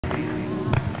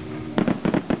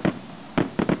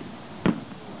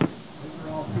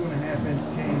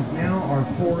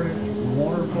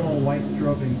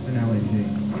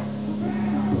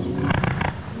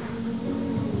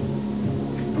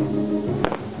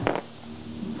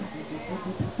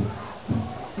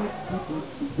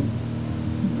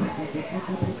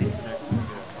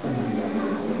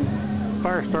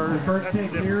fire starter. The first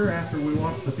tank here after we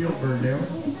watch the field burn down.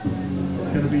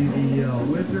 It's going to be the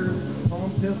Wizard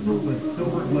palm pistol with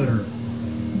silver glitter.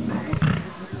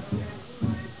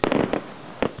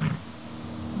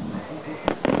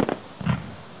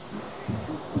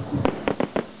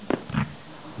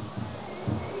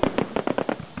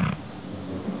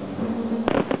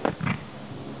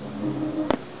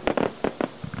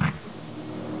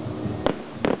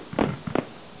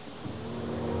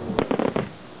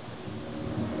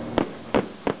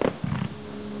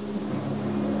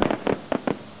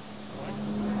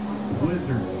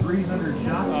 Wizard 300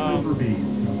 shot silver bead.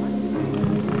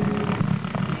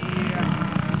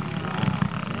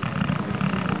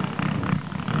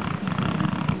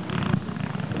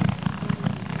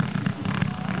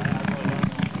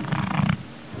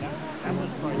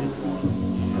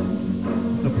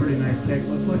 It's a pretty nice cake.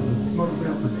 Let's let the smoke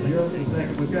out for just a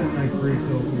second. We've got a nice breeze,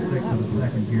 so we'll take to the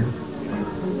second here.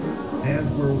 As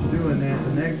we're doing that,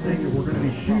 the next thing that we're going to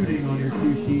be shooting on your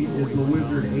cue sheet is the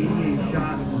Wizard 88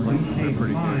 shot V-shaped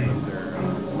mine.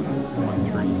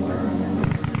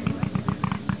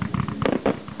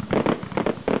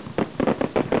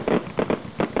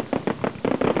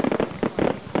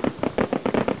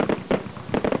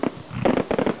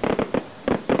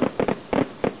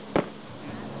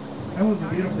 That was a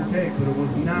beautiful cake, but it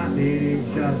was not the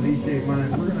 88 shot V-shaped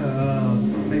mine. We're going to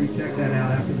maybe check that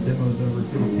out after the demo's over,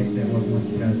 see what cake that was, let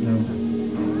you guys know.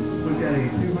 We've got a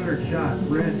 200 shot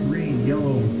red, green,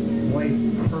 yellow,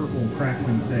 white, purple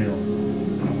Crackling tail.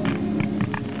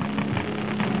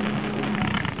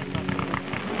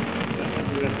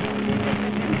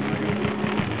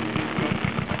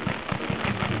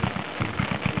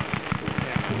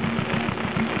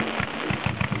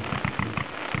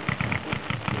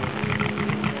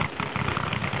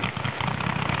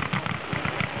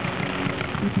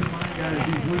 Keep in mind, guys,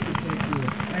 these Wizard cakes are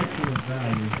of excellent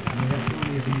value. We have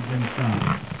plenty of these in stock.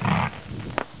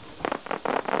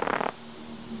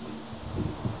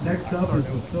 Next up is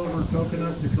the silver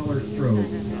coconut to color strobe.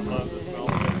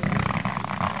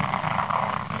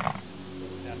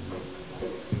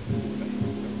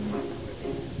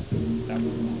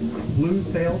 Blue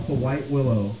tail to white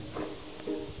willow.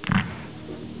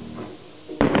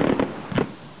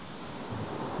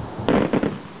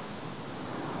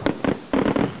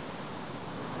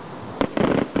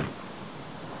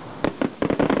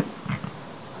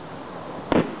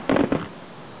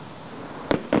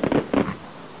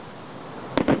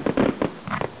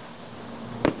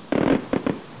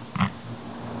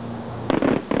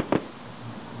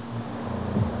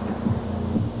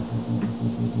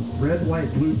 Red,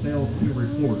 white, blue tails to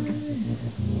report. Okay,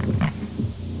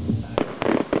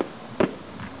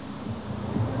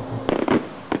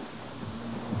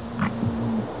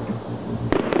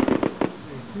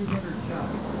 200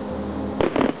 shots.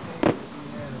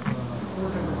 We have 4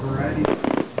 different varieties.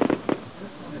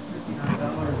 This one at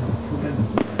 $59 is tremendous.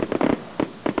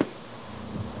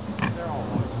 They're all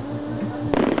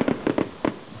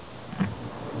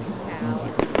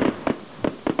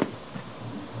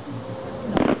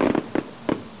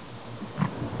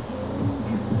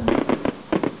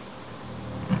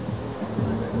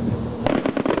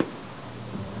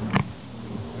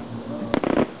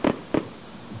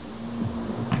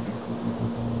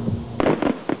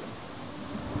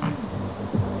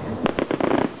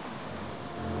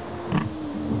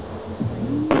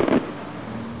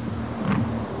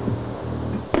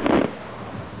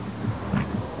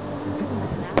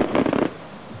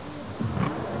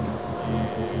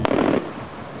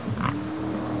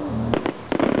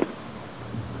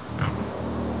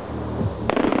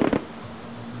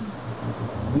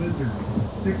Wizard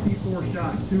 64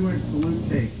 shot 2-inch salute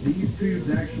cake. These tubes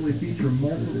actually feature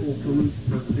multiple salutes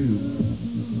per tube.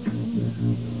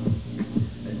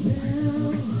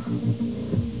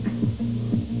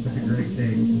 That's a great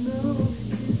cake.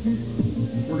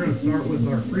 We're going to start with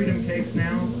our Freedom cakes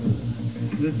now.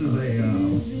 This is a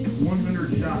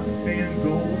 100 shot fan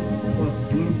gold plus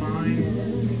blue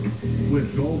mine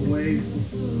with gold waves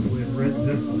with red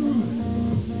pistol.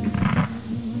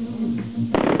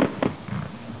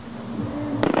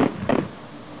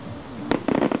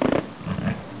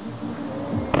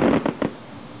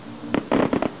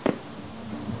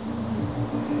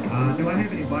 Do I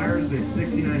have any buyers at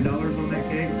 $69 on that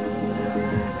cake?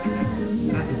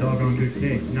 That's a doggone good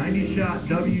cake. 90 shot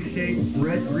W shape,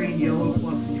 red, green, yellow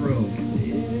plus strobe.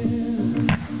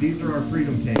 These are our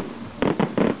Freedom cakes.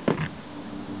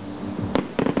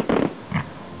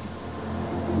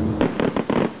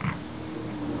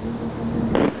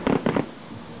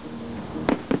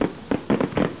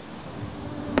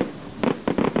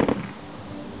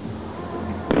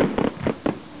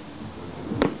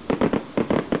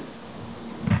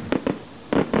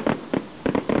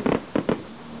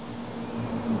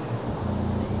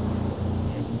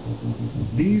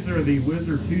 These are the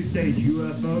Wizard 2-stage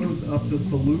UFOs up to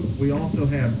salute. We also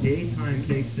have daytime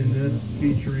cakes in this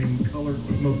featuring colored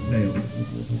smoke sails.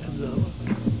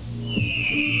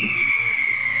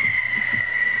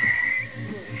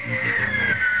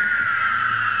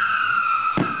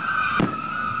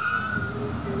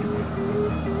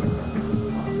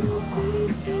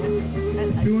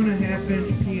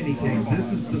 Inch peony cake. This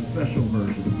is the special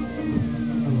version.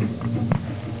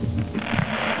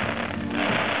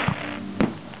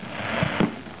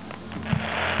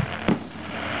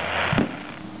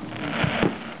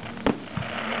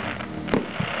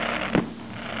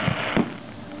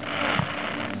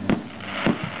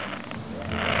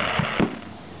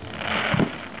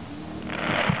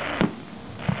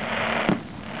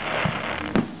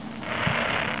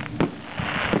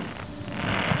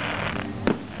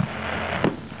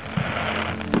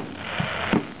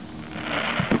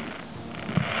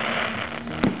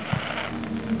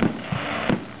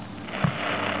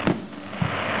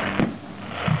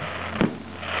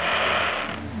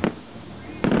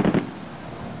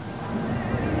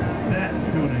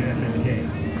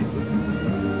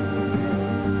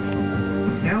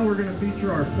 We're going to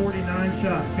feature our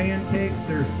 49-shot pancakes.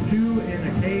 There's 2 in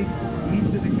a case.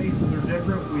 Each of the cases are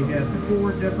different. We have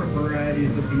 4 different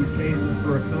varieties of these cases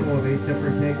for a total of 8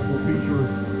 different cakes. We'll feature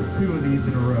 2 of these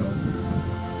in a row.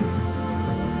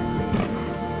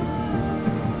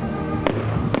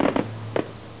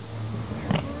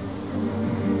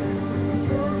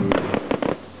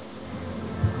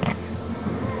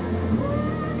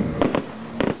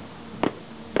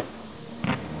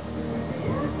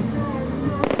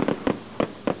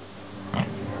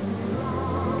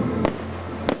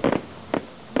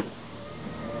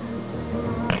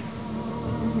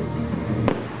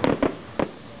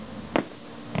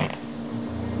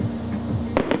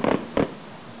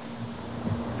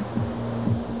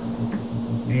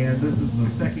 And this is the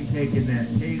second cake in that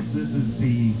case. This is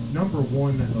the number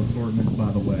 1 assortment,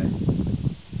 by the way.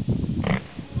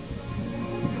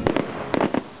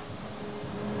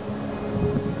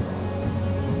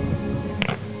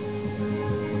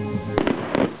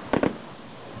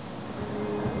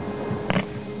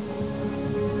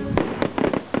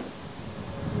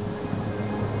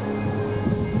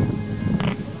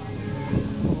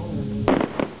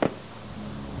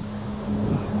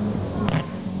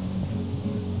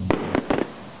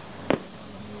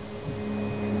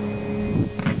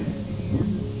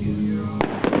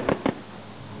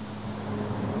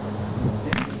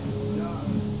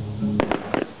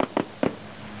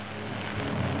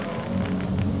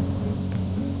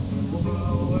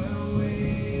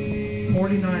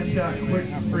 Shot quick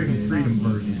freedom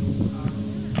version.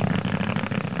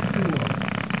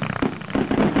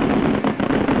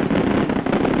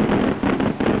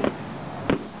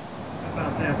 How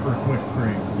about that for a quick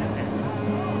spring?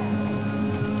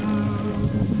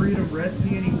 Freedom red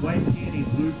peony, white peony,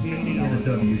 blue peony, and a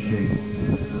W shape.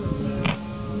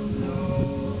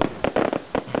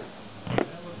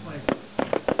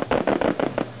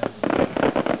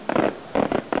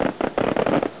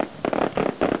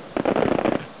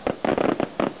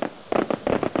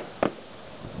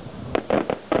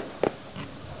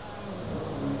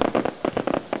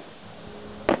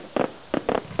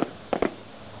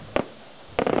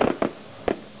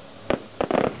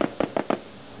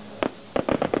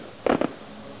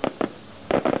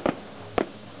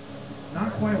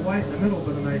 Quite white in the middle,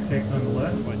 but a nice cake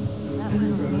nonetheless.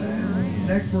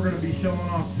 Next, we're going to be showing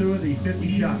off 2 of the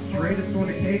 50-shot straight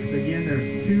assorted cakes. Again,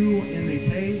 there's 2 in the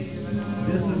case.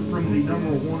 This is from the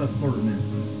number 1 assortment.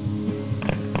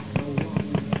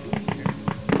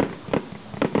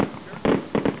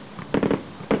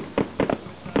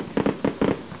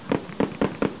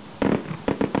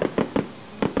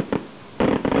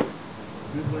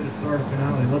 Good way to start a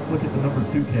finale. Let's look at the number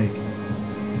 2 cake.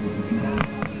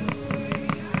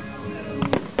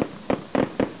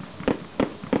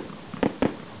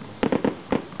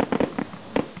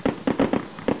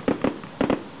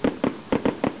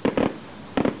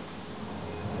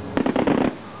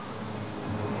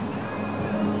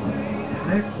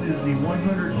 Next is the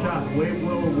 100-shot White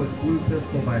Willow with Blue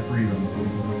Pistol by Freedom.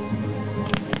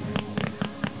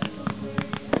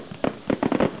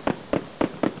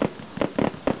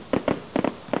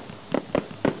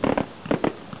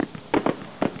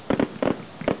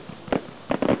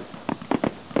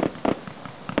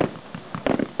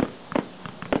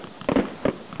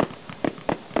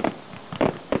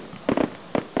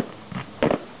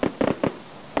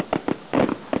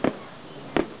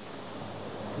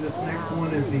 This next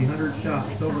one is the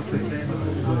 100-shot Silver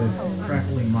Chrysanthemum with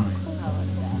Crackling Mine.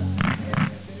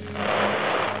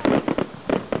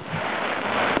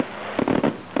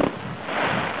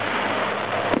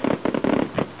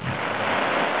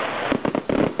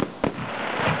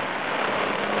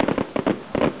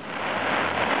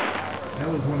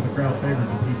 was one of the crowd favorites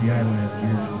at PGI last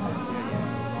year.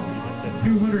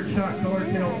 200 shot color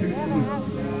tail tooth salute.